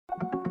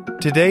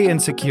Today in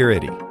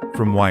Security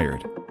from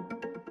Wired.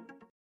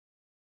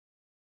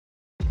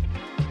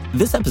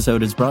 This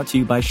episode is brought to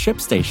you by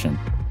ShipStation.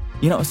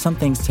 You know, some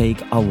things take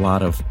a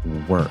lot of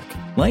work,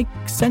 like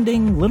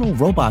sending little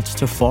robots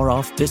to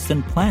far-off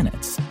distant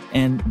planets.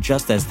 And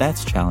just as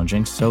that's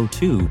challenging, so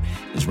too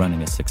is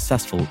running a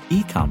successful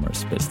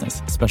e-commerce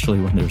business, especially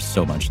when there's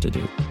so much to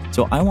do.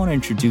 So I want to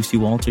introduce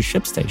you all to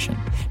ShipStation.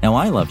 Now,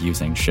 I love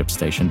using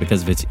ShipStation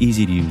because of its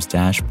easy-to-use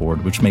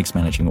dashboard, which makes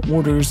managing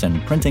orders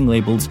and printing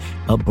labels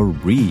a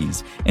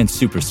breeze and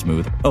super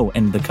smooth. Oh,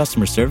 and the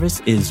customer service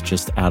is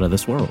just out of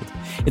this world.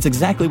 It's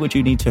exactly what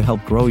you need to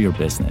help grow your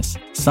business.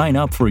 Sign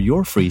up for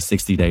your free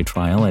 60-day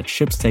trial at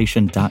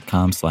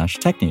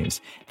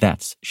shipstation.com/technews.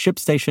 That's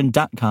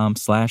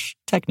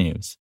shipstation.com/technews.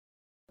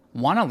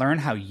 Want to learn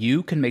how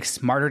you can make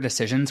smarter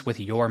decisions with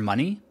your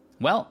money?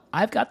 Well,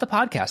 I've got the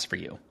podcast for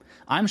you.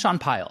 I'm Sean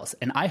Piles,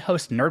 and I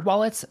host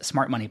NerdWallet's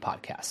Smart Money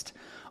Podcast.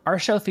 Our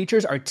show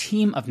features our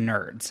team of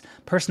nerds,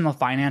 personal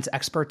finance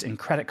experts in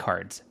credit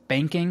cards,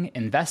 banking,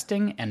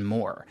 investing, and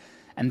more.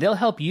 And they'll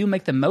help you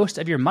make the most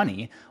of your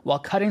money while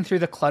cutting through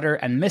the clutter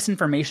and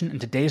misinformation in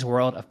today's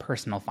world of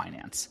personal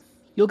finance.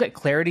 You'll get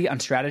clarity on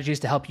strategies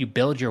to help you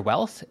build your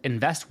wealth,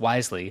 invest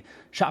wisely,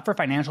 shop for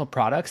financial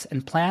products,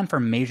 and plan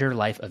for major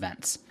life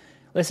events.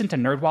 Listen to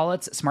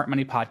NerdWallet's Smart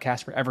Money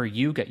Podcast wherever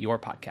you get your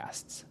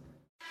podcasts.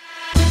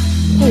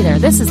 Hey there,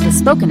 this is the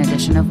spoken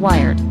edition of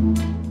Wired.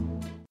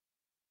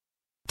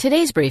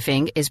 Today's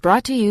briefing is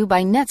brought to you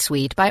by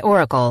NetSuite by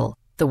Oracle,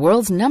 the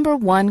world's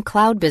 #1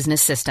 cloud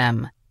business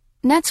system.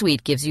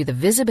 NetSuite gives you the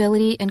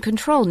visibility and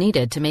control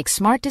needed to make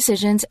smart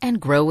decisions and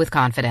grow with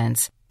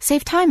confidence.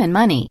 Save time and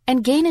money,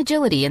 and gain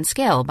agility and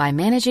scale by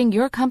managing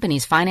your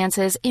company's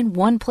finances in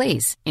one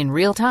place, in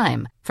real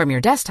time, from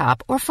your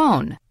desktop or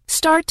phone.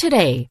 Start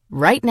today.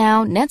 Right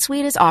now,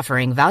 NetSuite is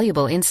offering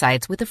valuable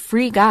insights with a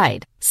free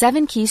guide,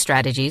 7 key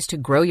strategies to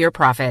grow your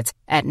profits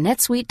at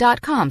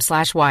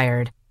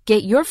netsuite.com/wired.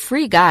 Get your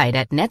free guide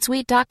at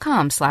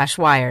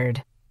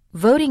netsuite.com/wired.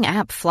 Voting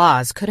app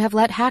flaws could have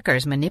let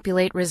hackers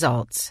manipulate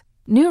results.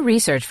 New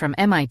research from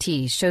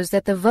MIT shows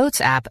that the Voatz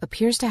app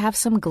appears to have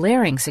some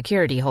glaring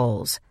security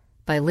holes.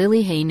 By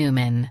Lily Hay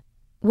Newman.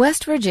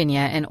 West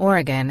Virginia and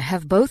Oregon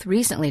have both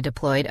recently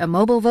deployed a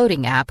mobile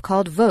voting app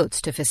called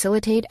Voatz to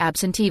facilitate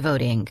absentee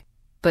voting.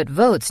 But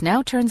Voatz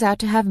now turns out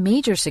to have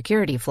major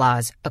security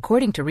flaws,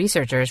 according to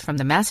researchers from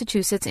the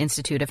Massachusetts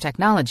Institute of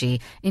Technology,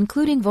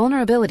 including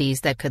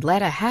vulnerabilities that could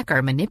let a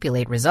hacker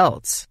manipulate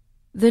results.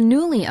 The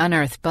newly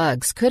unearthed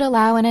bugs could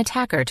allow an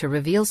attacker to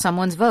reveal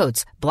someone's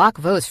votes, block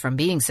votes from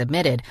being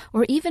submitted,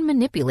 or even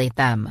manipulate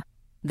them.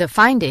 The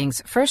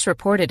findings, first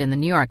reported in the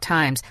New York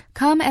Times,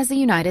 come as the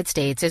United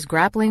States is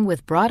grappling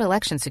with broad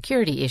election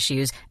security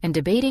issues and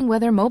debating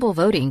whether mobile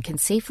voting can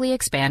safely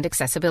expand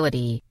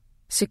accessibility.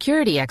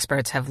 Security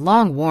experts have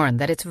long warned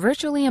that it's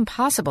virtually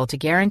impossible to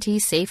guarantee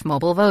safe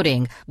mobile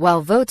voting,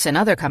 while Voatz and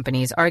other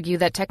companies argue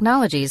that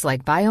technologies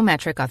like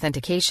biometric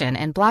authentication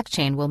and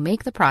blockchain will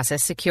make the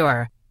process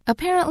secure.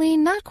 Apparently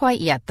not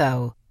quite yet,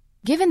 though.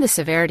 Given the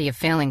severity of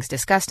failings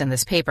discussed in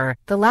this paper,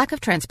 the lack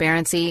of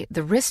transparency,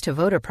 the risk to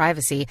voter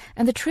privacy,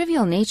 and the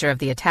trivial nature of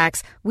the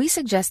attacks, we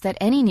suggest that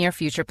any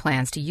near-future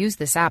plans to use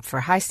this app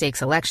for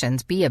high-stakes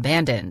elections be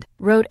abandoned,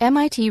 wrote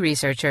MIT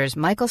researchers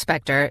Michael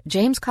Spector,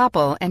 James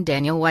Koppel, and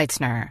Daniel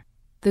Weitzner.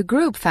 The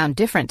group found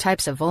different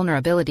types of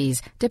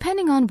vulnerabilities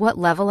depending on what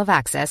level of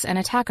access an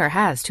attacker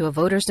has to a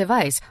voter's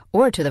device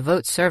or to the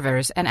Voatz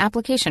servers and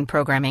application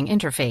programming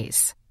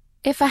interface.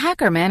 If a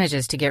hacker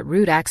manages to get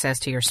root access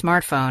to your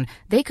smartphone,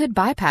 they could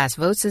bypass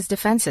Voatz's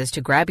defenses to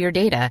grab your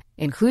data,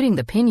 including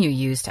the PIN you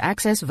use to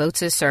access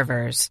Voatz's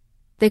servers.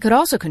 They could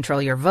also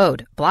control your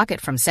vote, block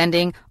it from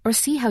sending, or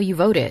see how you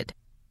voted.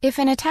 If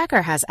an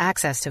attacker has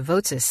access to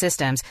Voatz's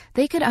systems,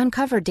 they could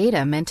uncover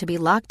data meant to be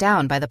locked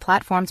down by the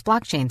platform's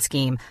blockchain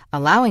scheme,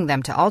 allowing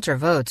them to alter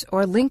votes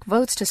or link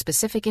votes to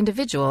specific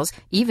individuals,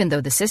 even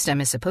though the system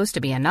is supposed to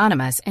be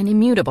anonymous and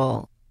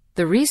immutable.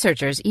 The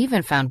researchers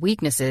even found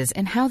weaknesses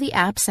in how the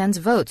app sends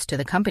votes to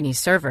the company's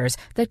servers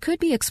that could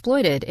be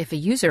exploited if a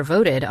user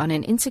voted on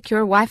an insecure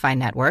Wi-Fi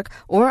network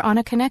or on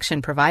a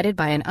connection provided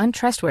by an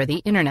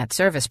untrustworthy internet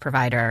service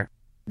provider.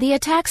 The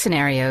attack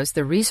scenarios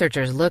the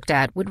researchers looked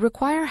at would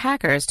require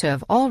hackers to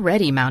have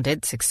already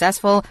mounted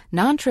successful,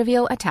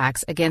 non-trivial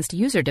attacks against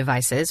user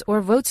devices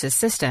or Voatz's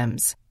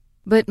systems.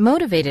 But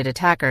motivated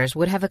attackers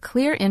would have a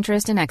clear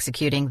interest in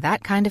executing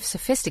that kind of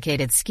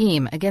sophisticated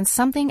scheme against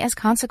something as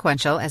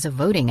consequential as a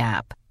voting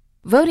app.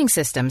 Voting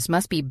systems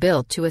must be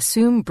built to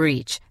assume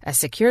breach, as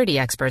security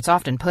experts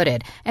often put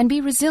it, and be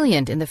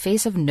resilient in the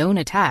face of known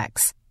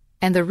attacks.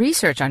 And the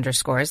research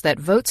underscores that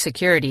vote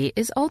security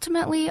is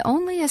ultimately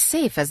only as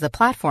safe as the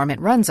platform it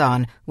runs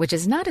on, which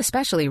is not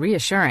especially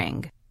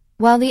reassuring.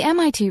 While the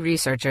MIT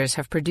researchers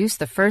have produced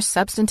the first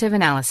substantive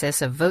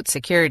analysis of vote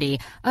security,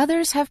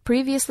 others have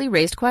previously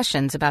raised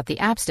questions about the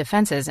app's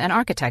defenses and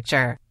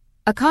architecture.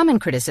 A common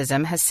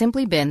criticism has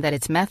simply been that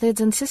its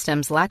methods and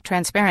systems lack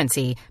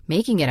transparency,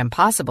 making it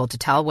impossible to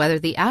tell whether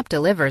the app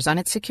delivers on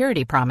its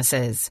security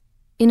promises.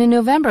 In a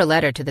November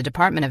letter to the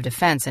Department of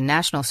Defense and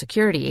National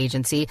Security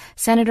Agency,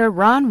 Senator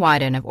Ron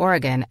Wyden of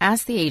Oregon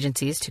asked the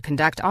agencies to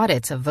conduct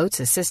audits of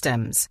Voatz's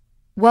systems.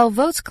 While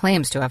Voatz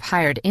claims to have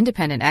hired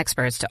independent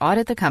experts to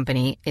audit the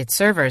company, its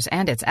servers,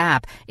 and its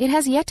app, it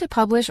has yet to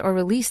publish or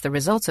release the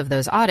results of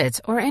those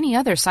audits or any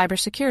other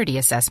cybersecurity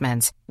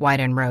assessments,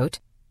 Wyden wrote.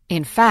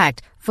 In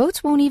fact,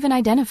 Voatz won't even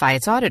identify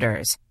its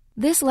auditors.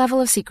 This level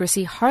of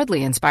secrecy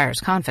hardly inspires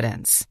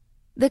confidence.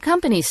 The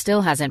company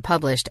still hasn't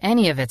published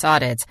any of its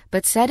audits,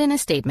 but said in a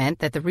statement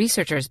that the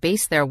researchers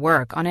based their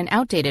work on an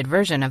outdated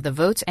version of the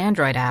Voatz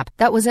Android app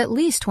that was at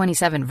least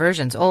 27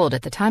 versions old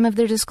at the time of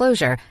their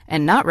disclosure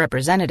and not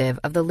representative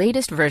of the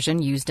latest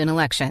version used in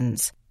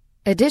elections.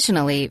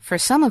 Additionally, for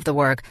some of the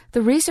work,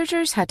 the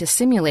researchers had to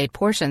simulate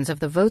portions of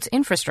the Voatz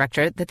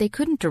infrastructure that they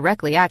couldn't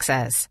directly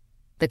access.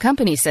 The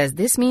company says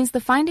this means the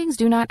findings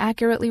do not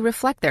accurately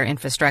reflect their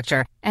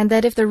infrastructure, and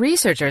that if the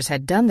researchers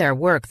had done their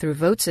work through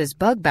Voatz's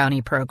bug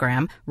bounty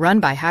program,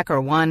 run by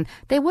HackerOne,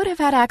 they would have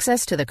had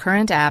access to the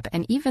current app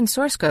and even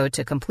source code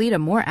to complete a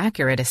more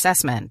accurate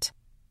assessment.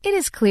 It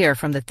is clear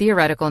from the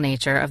theoretical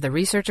nature of the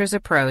researchers'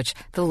 approach,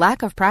 the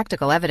lack of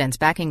practical evidence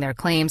backing their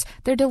claims,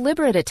 their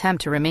deliberate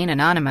attempt to remain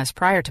anonymous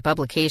prior to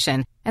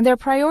publication, and their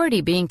priority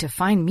being to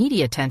find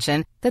media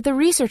attention, that the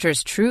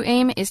researchers' true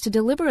aim is to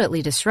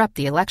deliberately disrupt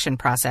the election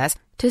process,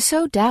 to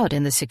sow doubt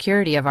in the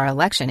security of our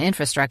election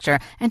infrastructure,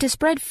 and to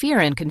spread fear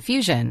and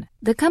confusion,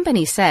 the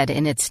company said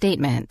in its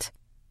statement.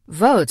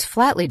 Voatz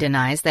flatly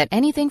denies that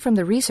anything from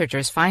the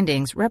researchers'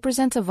 findings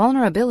represents a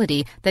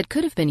vulnerability that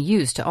could have been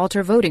used to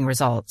alter voting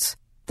results.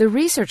 The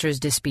researchers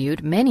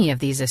dispute many of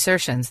these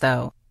assertions,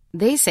 though.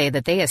 They say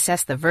that they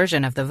assessed the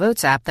version of the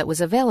Voatz app that was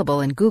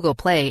available in Google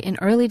Play in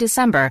early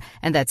December,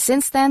 and that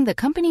since then the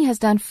company has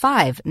done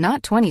 5,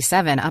 not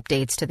 27,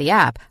 updates to the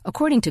app,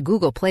 according to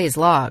Google Play's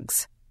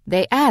logs.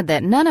 They add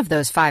that none of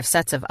those 5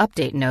 sets of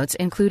update notes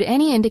include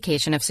any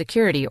indication of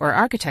security or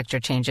architecture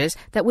changes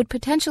that would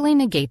potentially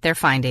negate their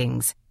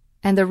findings.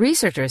 And the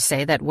researchers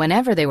say that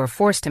whenever they were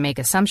forced to make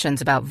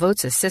assumptions about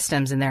Voatz's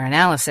systems in their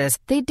analysis,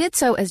 they did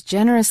so as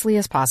generously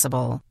as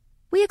possible.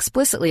 We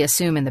explicitly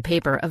assume in the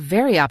paper a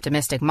very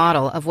optimistic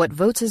model of what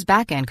Voatz's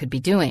backend could be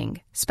doing,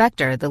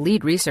 Spector, the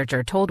lead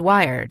researcher, told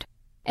Wired.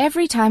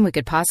 Every time we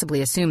could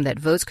possibly assume that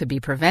Voatz could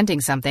be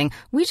preventing something,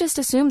 we just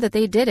assume that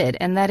they did it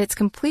and that it's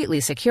completely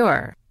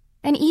secure.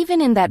 And even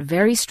in that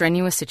very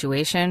strenuous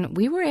situation,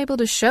 we were able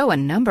to show a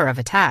number of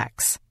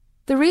attacks.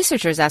 The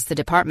researchers asked the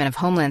Department of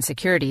Homeland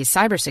Security's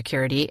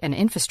Cybersecurity and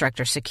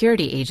Infrastructure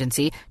Security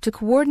Agency to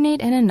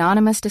coordinate an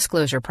anonymous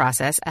disclosure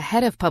process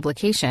ahead of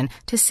publication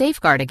to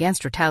safeguard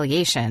against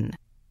retaliation.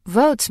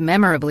 Voatz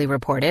memorably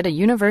reported a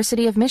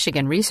University of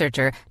Michigan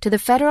researcher to the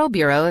Federal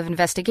Bureau of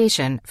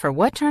Investigation for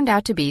what turned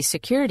out to be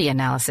security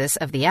analysis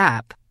of the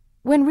app.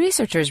 When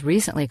researchers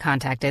recently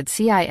contacted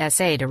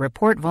CISA to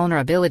report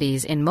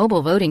vulnerabilities in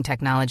mobile voting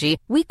technology,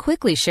 we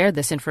quickly shared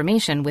this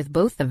information with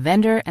both the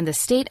vendor and the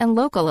state and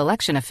local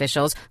election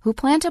officials who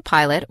plan to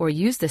pilot or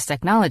use this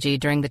technology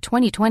during the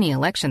 2020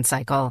 election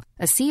cycle,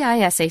 a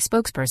CISA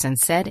spokesperson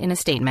said in a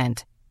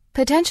statement.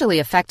 Potentially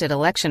affected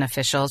election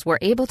officials were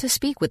able to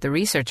speak with the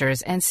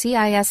researchers and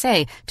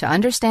CISA to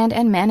understand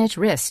and manage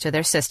risks to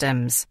their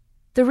systems.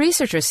 The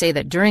researchers say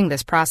that during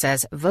this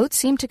process, Voatz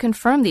seemed to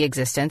confirm the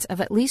existence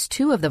of at least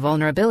 2 of the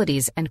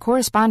vulnerabilities and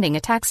corresponding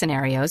attack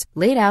scenarios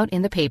laid out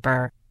in the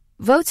paper.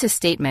 Voatz's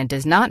statement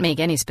does not make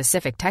any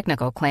specific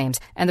technical claims,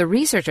 and the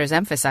researchers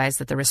emphasize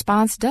that the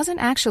response doesn't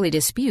actually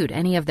dispute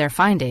any of their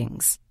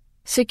findings.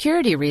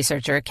 Security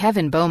researcher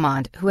Kevin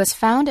Beaumont, who has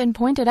found and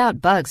pointed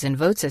out bugs in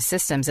Voatz's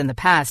systems in the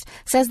past,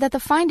 says that the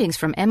findings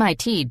from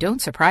MIT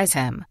don't surprise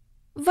him.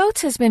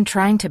 Voatz has been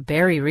trying to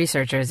bury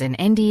researchers in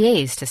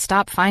NDAs to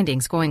stop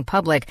findings going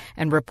public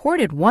and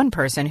reported one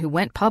person who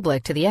went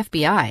public to the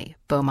FBI,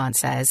 Beaumont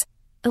says.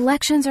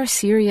 Elections are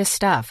serious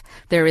stuff.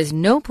 There is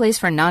no place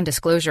for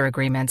non-disclosure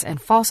agreements and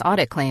false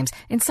audit claims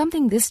in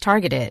something this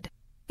targeted.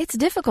 It's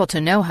difficult to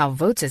know how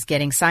Voatz is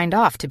getting signed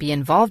off to be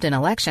involved in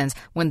elections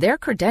when their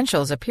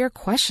credentials appear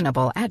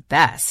questionable at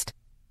best.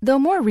 Though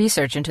more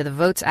research into the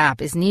Voatz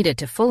app is needed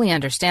to fully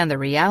understand the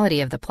reality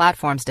of the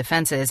platform's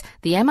defenses,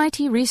 the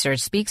MIT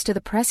research speaks to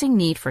the pressing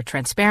need for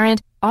transparent,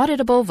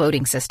 auditable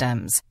voting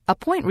systems, a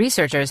point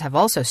researchers have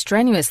also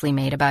strenuously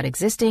made about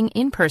existing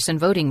in-person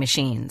voting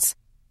machines.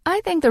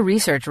 I think the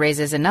research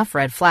raises enough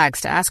red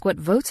flags to ask what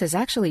Voatz is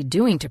actually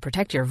doing to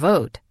protect your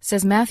vote,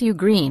 says Matthew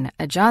Green,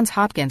 a Johns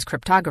Hopkins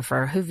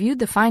cryptographer who viewed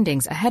the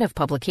findings ahead of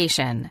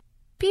publication.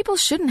 People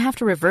shouldn't have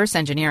to reverse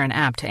engineer an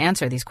app to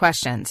answer these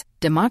questions.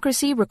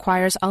 Democracy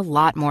requires a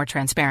lot more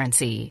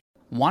transparency.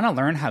 Want to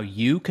learn how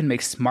you can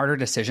make smarter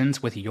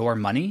decisions with your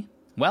money?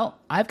 Well,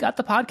 I've got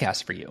the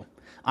podcast for you.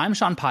 I'm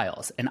Sean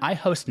Piles, and I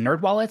host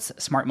NerdWallet's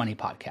Smart Money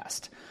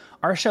Podcast.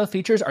 Our show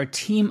features our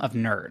team of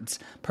nerds,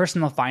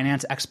 personal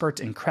finance experts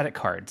in credit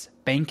cards,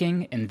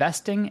 banking,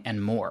 investing, and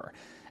more.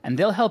 And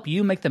they'll help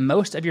you make the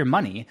most of your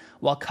money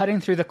while cutting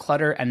through the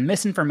clutter and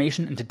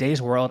misinformation in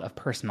today's world of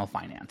personal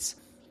finance.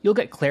 You'll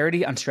get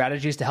clarity on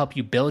strategies to help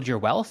you build your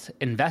wealth,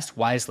 invest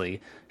wisely,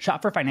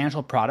 shop for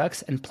financial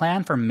products, and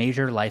plan for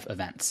major life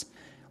events.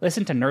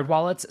 Listen to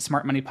NerdWallet's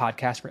Smart Money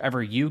Podcast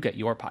wherever you get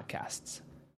your podcasts.